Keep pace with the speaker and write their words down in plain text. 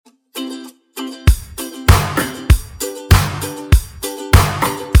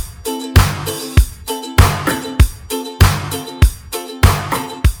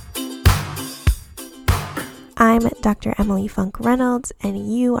Dr. Emily Funk Reynolds,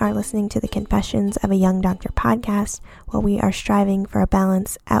 and you are listening to the Confessions of a Young Doctor podcast, where we are striving for a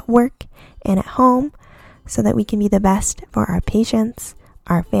balance at work and at home so that we can be the best for our patients,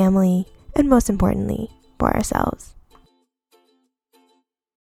 our family, and most importantly, for ourselves.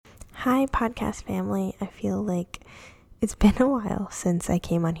 Hi, podcast family. I feel like it's been a while since I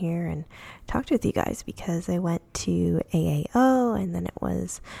came on here and talked with you guys because I went to AAO and then it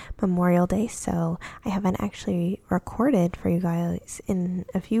was Memorial Day, so I haven't actually recorded for you guys in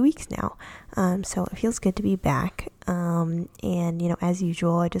a few weeks now. So it feels good to be back. And as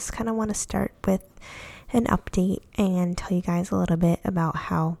usual, I just kind of want to start with an update and tell you guys a little bit about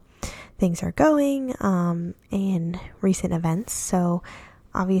how things are going and recent events. So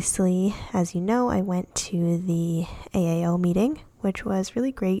obviously, as you know, I went to the AAO meeting, which was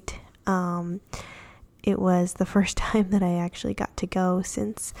really great. It was the first time that I actually got to go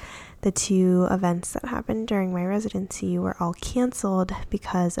since the two events that happened during my residency were all canceled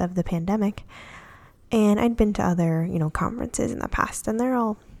because of the pandemic. And I'd been to other, conferences in the past, and they're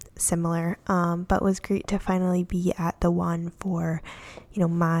all similar, but it was great to finally be at the one for,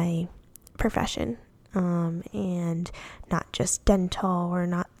 my profession. And not just dental or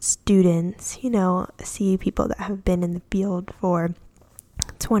not students, see people that have been in the field for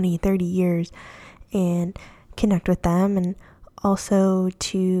 20, 30 years and connect with them, and also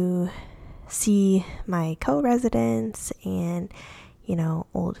to see my co-residents and,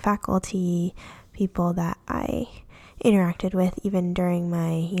 old faculty, people that I interacted with even during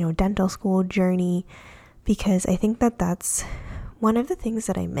my, dental school journey, because I think that that's one of the things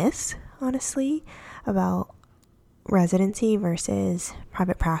that I miss, honestly, about residency versus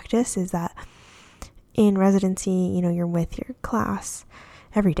private practice is that in residency, you're with your class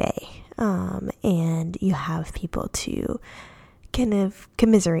every day, and you have people to kind of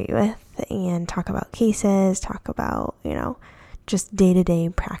commiserate with and talk about cases, talk about, just day-to-day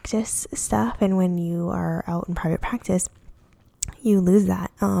practice stuff. And when you are out in private practice, you lose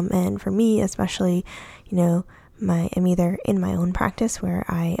that. And for me, especially, I'm either in my own practice where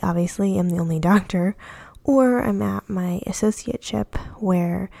I obviously am the only doctor, or I'm at my associateship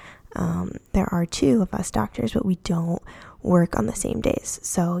where there are two of us doctors, but we don't work on the same days.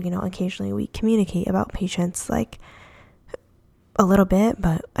 So, occasionally we communicate about patients like a little bit,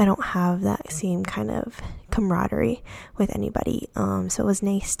 but I don't have that same kind of camaraderie with anybody. So it was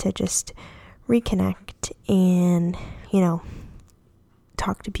nice to just reconnect and,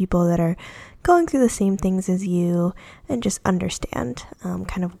 talk to people that are going through the same things as you and just understand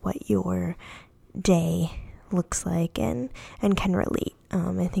kind of what your day looks like and can relate.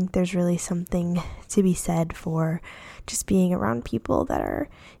 I think there's really something to be said for just being around people that are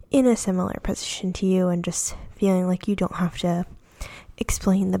in a similar position to you and just feeling like you don't have to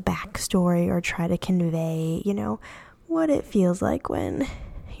explain the backstory or try to convey, what it feels like when,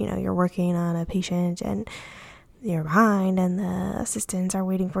 you're working on a patient and you're behind and the assistants are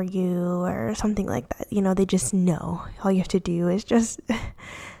waiting for you or something like that. They just know. All you have to do is just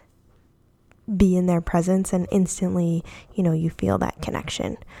be in their presence and instantly, you feel that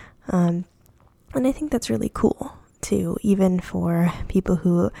connection. And I think that's really cool too, even for people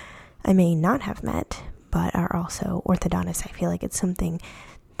who I may not have met, but are also orthodontists. I feel like it's something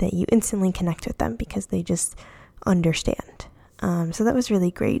that you instantly connect with them because they just understand. So that was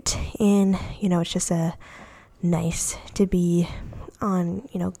really great. And, it's just nice to be on,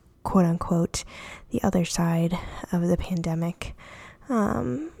 quote unquote, the other side of the pandemic,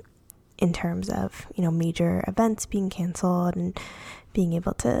 in terms of, major events being canceled and being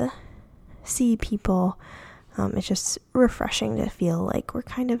able to see people. It's just refreshing to feel like we're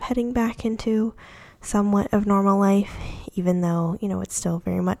kind of heading back into somewhat of normal life, even though, it's still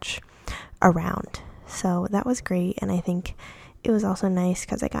very much around. So that was great. And I think it was also nice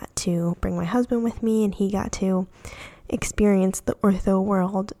because I got to bring my husband with me and he got to experience the ortho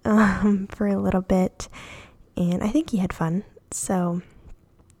world for a little bit. And I think he had fun. So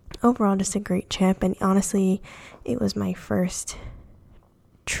overall, just a great trip. And honestly, it was my first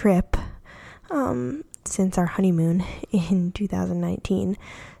trip since our honeymoon in 2019.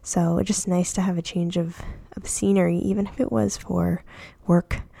 So it's just nice to have a change of scenery, even if it was for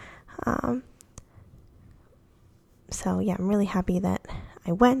work. So yeah, I'm really happy that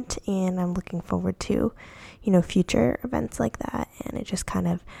I went, and I'm looking forward to, future events like that. And it just kind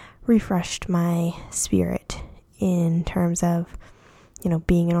of refreshed my spirit in terms of,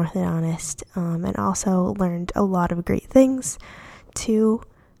 being an orthodontist, and also learned a lot of great things too,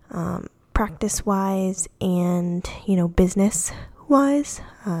 practice-wise and, business-wise.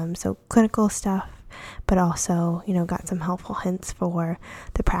 So clinical stuff, but also, got some helpful hints for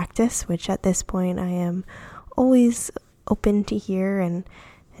the practice, which at this point I am always open to hear and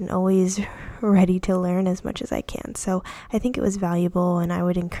always ready to learn as much as I can. So I think it was valuable, and I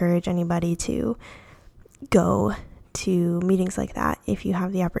would encourage anybody to go to meetings like that if you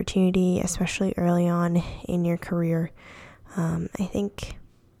have the opportunity, especially early on in your career. I think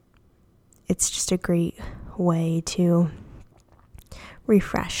it's just a great way to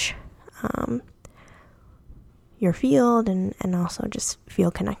refresh your field and also just feel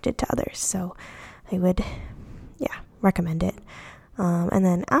connected to others. So I would, recommend it. And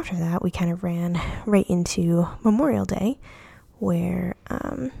then after that, we kind of ran right into Memorial Day, where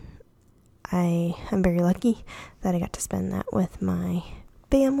I am very lucky that I got to spend that with my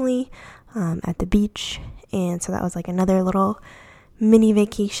family at the beach. And so that was like another little mini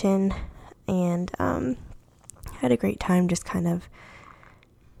vacation, and had a great time, just kind of,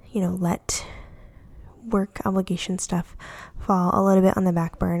 let work obligation stuff fall a little bit on the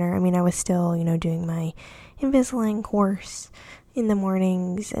back burner. I mean, I was still, doing my Invisalign course in the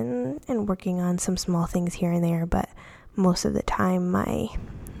mornings and working on some small things here and there, but most of the time my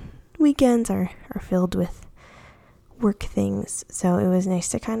weekends are filled with work things. So it was nice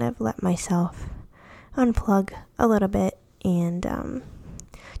to kind of let myself unplug a little bit and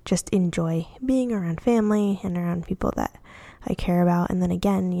just enjoy being around family and around people that I care about. And then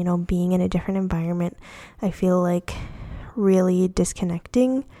again, being in a different environment, I feel like really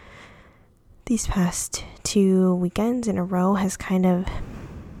disconnecting these past 2 weekends in a row has kind of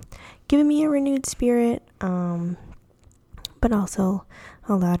given me a renewed spirit, but also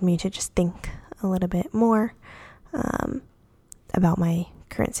allowed me to just think a little bit more about my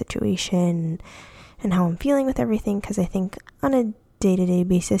current situation and how I'm feeling with everything, because I think on a day-to-day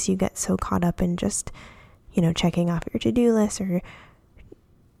basis you get so caught up in just checking off your to-do list or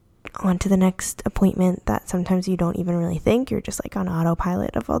on to the next appointment that sometimes you don't even really think. You're just like on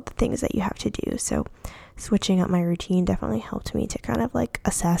autopilot of all the things that you have to do. So switching up my routine definitely helped me to kind of like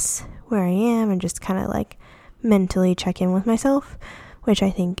assess where I am and just kind of like mentally check in with myself, which I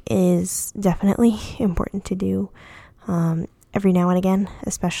think is definitely important to do every now and again,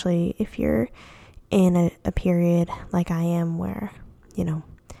 especially if you're in a period like I am where,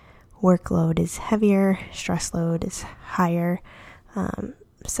 workload is heavier, stress load is higher.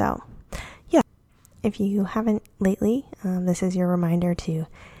 So yeah, if you haven't lately, this is your reminder to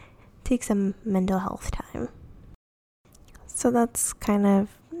take some mental health time. So that's kind of,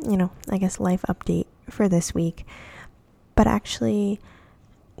 I guess life update for this week. But actually,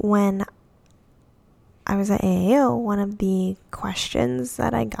 when I was at AAO, one of the questions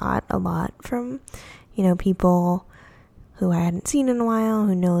that I got a lot from, people who I hadn't seen in a while,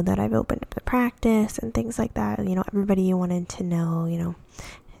 who know that I've opened up the practice and things like that, everybody wanted to know,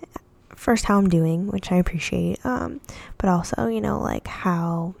 first how I'm doing, which I appreciate, but also, like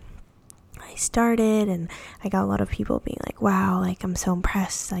how I started. And I got a lot of people being like, wow, like I'm so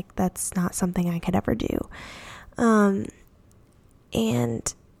impressed, like that's not something I could ever do.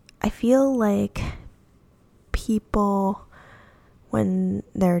 And I feel like people, when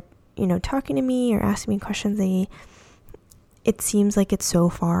they're, talking to me or asking me questions, it seems like it's so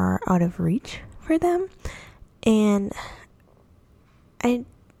far out of reach for them. And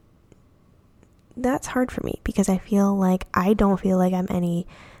that's hard for me, because I feel like I don't feel like I'm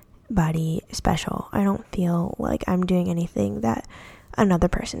anybody special. I don't feel like I'm doing anything that another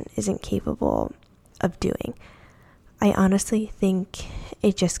person isn't capable of doing. I honestly think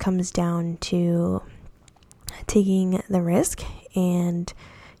it just comes down to taking the risk and,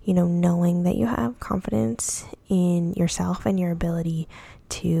 knowing that you have confidence in yourself and your ability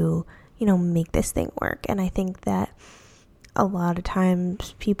to, make this thing work. And I think that a lot of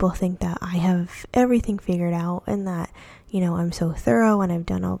times people think that I have everything figured out and that, I'm so thorough and I've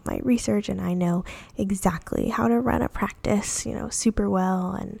done all my research and I know exactly how to run a practice, super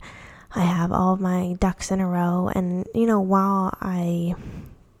well, and I have all of my ducks in a row. And, while I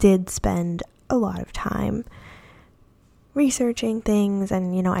did spend a lot of time researching things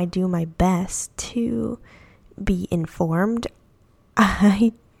and, I do my best to be informed,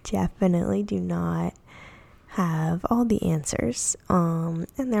 I definitely do not have all the answers. And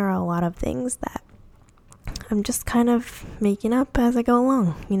there are a lot of things that I'm just kind of making up as I go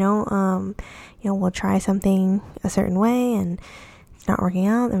along. We'll try something a certain way and it's not working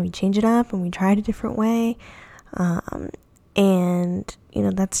out, and we change it up and we try it a different way. And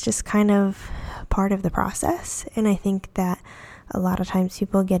that's just kind of part of the process. And I think that a lot of times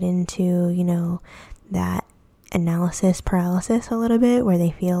people get into, that analysis paralysis a little bit, where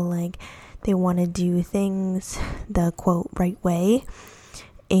they feel like they want to do things the quote right way,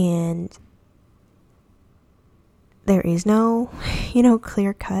 and there is no,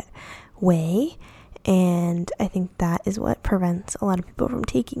 clear-cut way. And I think that is what prevents a lot of people from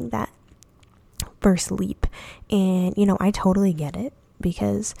taking that first leap. And, I totally get it,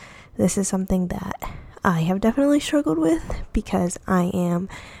 because this is something that I have definitely struggled with, because I am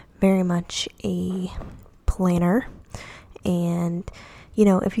very much a planner. And,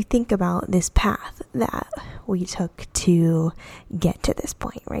 if you think about this path that we took to get to this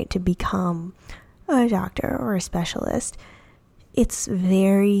point, right, to become a doctor or a specialist, it's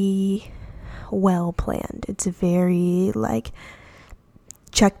very well planned. It's very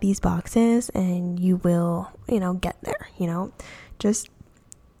check these boxes and you will, get there, just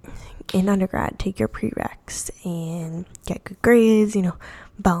in undergrad, take your prereqs and get good grades,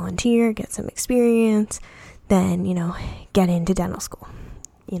 volunteer, get some experience, then, get into dental school,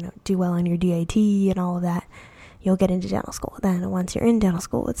 do well on your DAT and all of that, you'll get into dental school. Then once you're in dental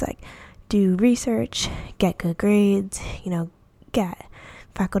school, it's do research, get good grades, get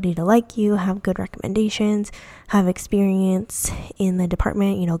faculty to like you, have good recommendations, have experience in the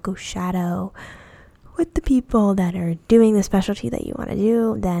department, go shadow with the people that are doing the specialty that you want to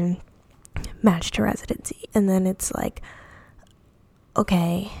do, then match to residency. And then it's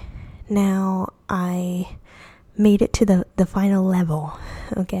okay, now I made it to the final level,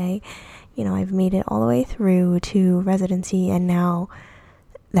 okay? I've made it all the way through to residency, and now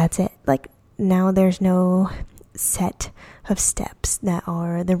that's it. Now there's no set of steps that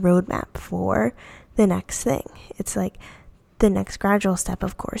are the roadmap for the next thing. It's the next gradual step,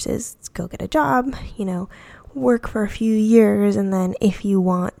 of course, is go get a job, work for a few years, and then if you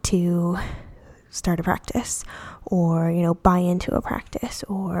want to start a practice or, buy into a practice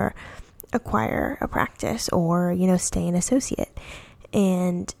or acquire a practice or, stay an associate.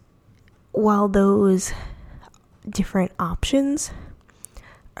 And while those different options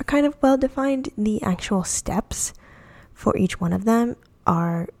are kind of well defined, the actual steps for each one of them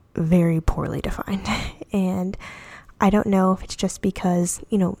are very poorly defined. And I don't know if it's just because,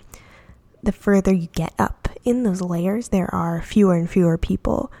 the further you get up in those layers, there are fewer and fewer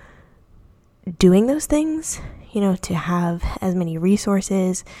people doing those things, to have as many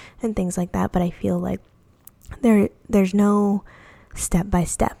resources and things like that. But I feel like there's no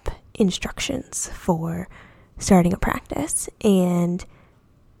step-by-step instructions for starting a practice. And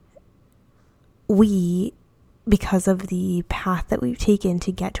we, because of the path that we've taken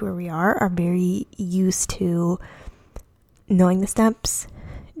to get to where we are very used to knowing the steps,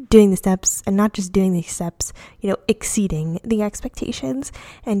 doing the steps, and not just doing the steps, exceeding the expectations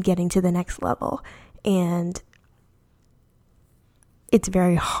and getting to the next level. And it's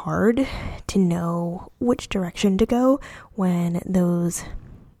very hard to know which direction to go when those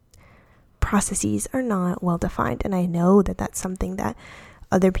processes are not well defined. And I know that that's something that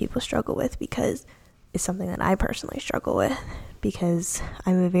other people struggle with, because it's something that I personally struggle with, because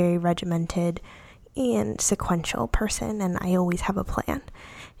I'm a very regimented and sequential person, and I always have a plan.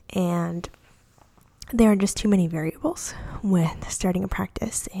 And there are just too many variables with starting a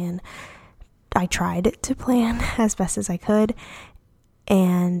practice, and I tried to plan as best as I could.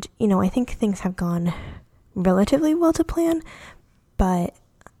 And, I think things have gone relatively well to plan, but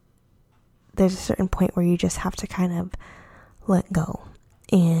there's a certain point where you just have to kind of let go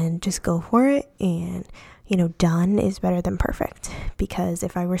and just go for it. And, done is better than perfect, because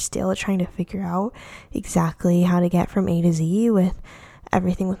if I were still trying to figure out exactly how to get from A to Z with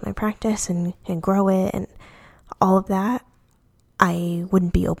everything with my practice and grow it and all of that, I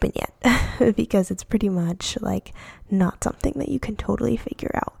wouldn't be open yet, because it's pretty much not something that you can totally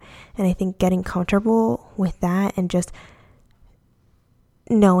figure out. And I think getting comfortable with that and just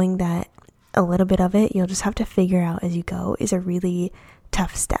knowing that a little bit of it you'll just have to figure out as you go is a really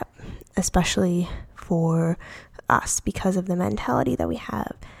tough step, especially for us, because of the mentality that we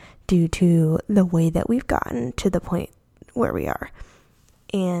have due to the way that we've gotten to the point where we are.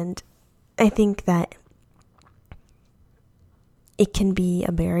 And I think that it can be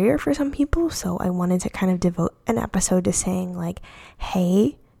a barrier for some people. So I wanted to kind of devote an episode to saying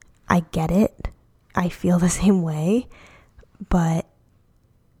hey, I get it. I feel the same way, but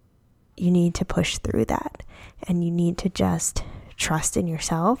you need to push through that, and you need to just trust in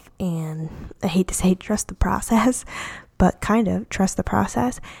yourself. And I hate to say trust the process, but kind of trust the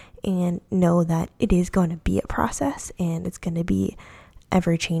process, and know that it is going to be a process, and it's going to be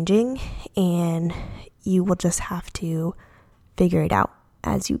ever changing, and you will just have to figure it out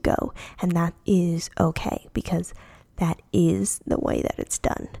as you go. And that is okay, because that is the way that it's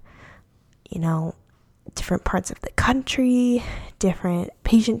done. Different parts of the country, different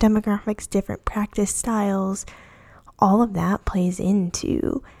patient demographics, different practice styles, all of that plays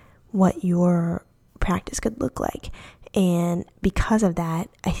into what your practice could look like. And because of that,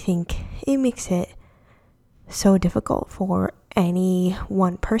 I think it makes it so difficult for any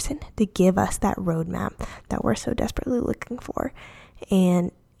one person to give us that roadmap that we're so desperately looking for.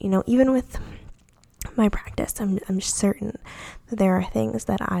 And, even with my practice, I'm certain that there are things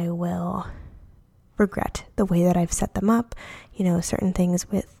that I will regret the way that I've set them up. Certain things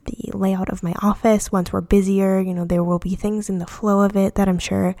with the layout of my office. Once we're busier, there will be things in the flow of it that I'm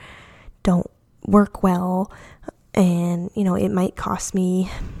sure don't work well. And, it might cost me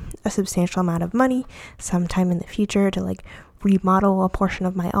a substantial amount of money sometime in the future to remodel a portion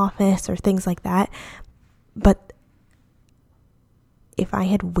of my office or things like that. But if I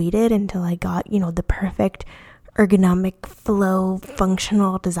had waited until I got, the perfect ergonomic flow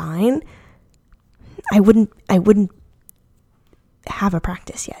functional design, I wouldn't have a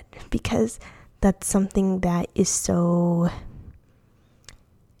practice yet, because that's something that is so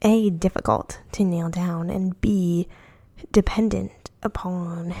A, difficult to nail down, and B, dependent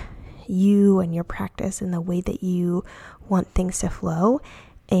upon you and your practice and the way that you want things to flow.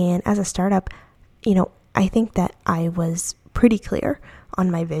 And as a startup, I think that I was pretty clear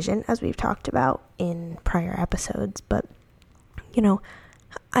on my vision, as we've talked about in prior episodes, but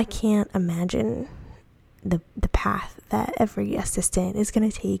I can't imagine the path that every assistant is going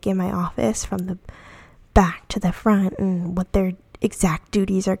to take in my office from the back to the front, and what their exact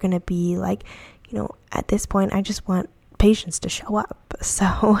duties are going to be. At this point, I just want patients to show up.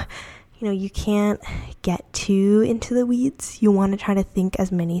 So, you can't get too into the weeds. You want to try to think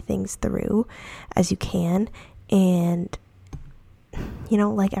as many things through as you can. And,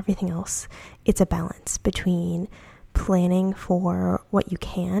 like everything else, it's a balance between planning for what you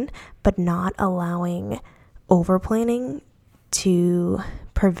can, but not allowing over planning to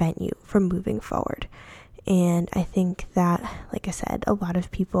prevent you from moving forward. And I think that, like I said, a lot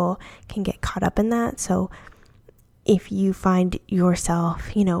of people can get caught up in that. So if you find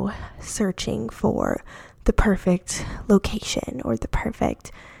yourself, searching for the perfect location or the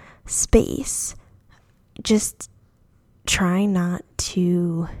perfect space, just try not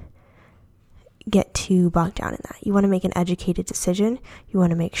to get too bogged down in that. You want to make an educated decision. You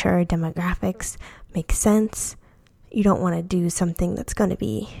want to make sure demographics make sense. You don't want to do something that's going to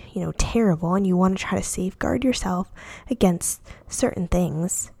be, terrible, and you want to try to safeguard yourself against certain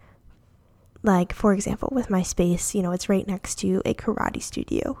things. Like, for example, with my space, it's right next to a karate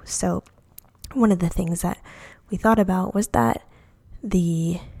studio. So one of the things that we thought about was that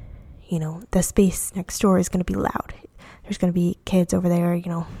the space next door is going to be loud. There's going to be kids over there,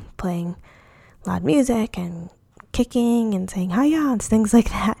 playing loud music and kicking and saying hiya and things like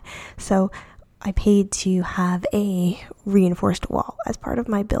that. So I paid to have a reinforced wall as part of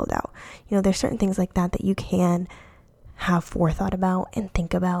my build out. There's certain things like that you can have forethought about and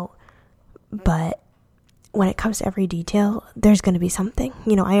think about. But when it comes to every detail, there's going to be something.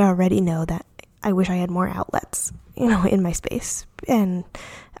 I already know that I wish I had more outlets, in my space. And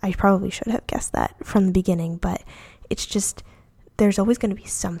I probably should have guessed that from the beginning. But it's just, there's always going to be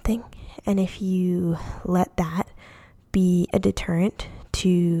something. And if you let that be a deterrent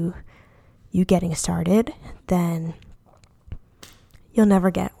to you getting started, then you'll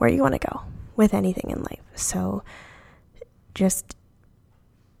never get where you want to go with anything in life. So just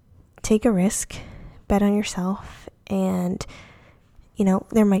take a risk, bet on yourself, and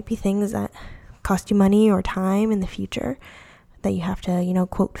there might be things that cost you money or time in the future that you have to,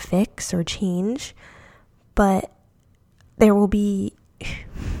 quote, fix or change, but there will be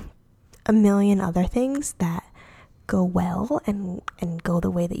a million other things that go well and go the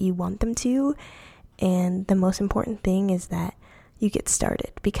way that you want them to. And the most important thing is that you get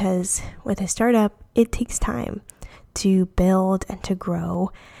started, because with a startup, it takes time to build and to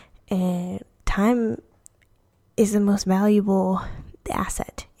grow, and time is the most valuable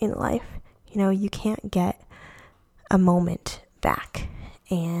asset in life. You can't get a moment back,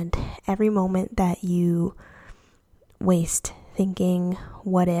 and every moment that you waste thinking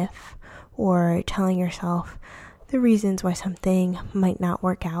what if, or telling yourself the reasons why something might not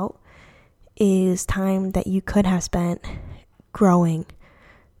work out, is time that you could have spent growing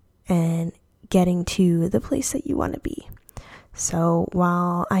and getting to the place that you want to be. So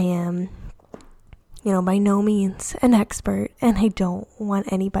while I am, by no means an expert, and I don't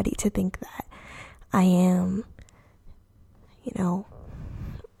want anybody to think that I am,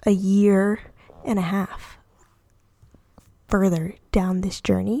 a year and a half further down this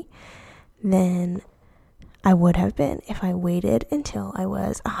journey than I would have been if I waited until I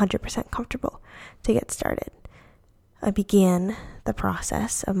was 100% comfortable to get started. I began the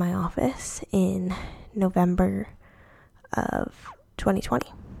process of my office in November of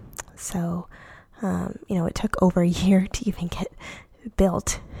 2020. So, it took over a year to even get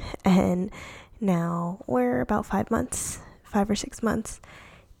built. And now we're about 5 or 6 months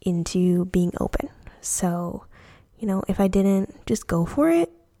into being open. So, if I didn't just go for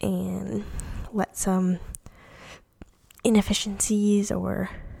it and let some inefficiencies or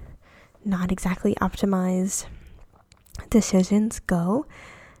not exactly optimized decisions go,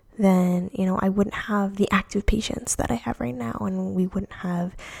 then, I wouldn't have the active patients that I have right now, and we wouldn't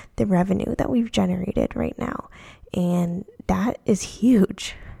have the revenue that we've generated right now. And that is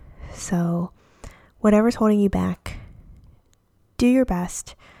huge. So whatever's holding you back, do your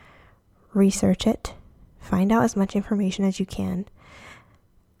best, research it, find out as much information as you can,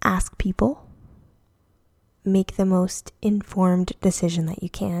 ask people, make the most informed decision that you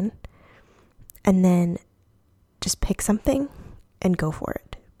can, and then just pick something and go for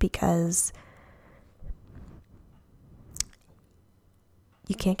it, because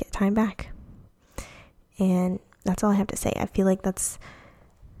you can't get time back. And that's all I have to say. I feel like that's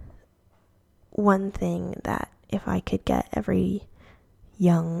one thing that if I could get every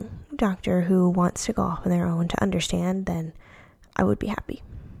young doctor who wants to go off on their own to understand, then I would be happy.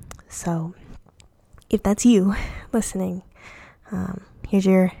 So if that's you listening, here's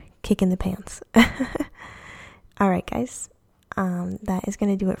your kick in the pants. All right, guys. That is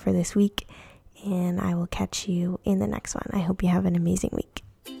going to do it for this week, and I will catch you in the next one. I hope you have an amazing week.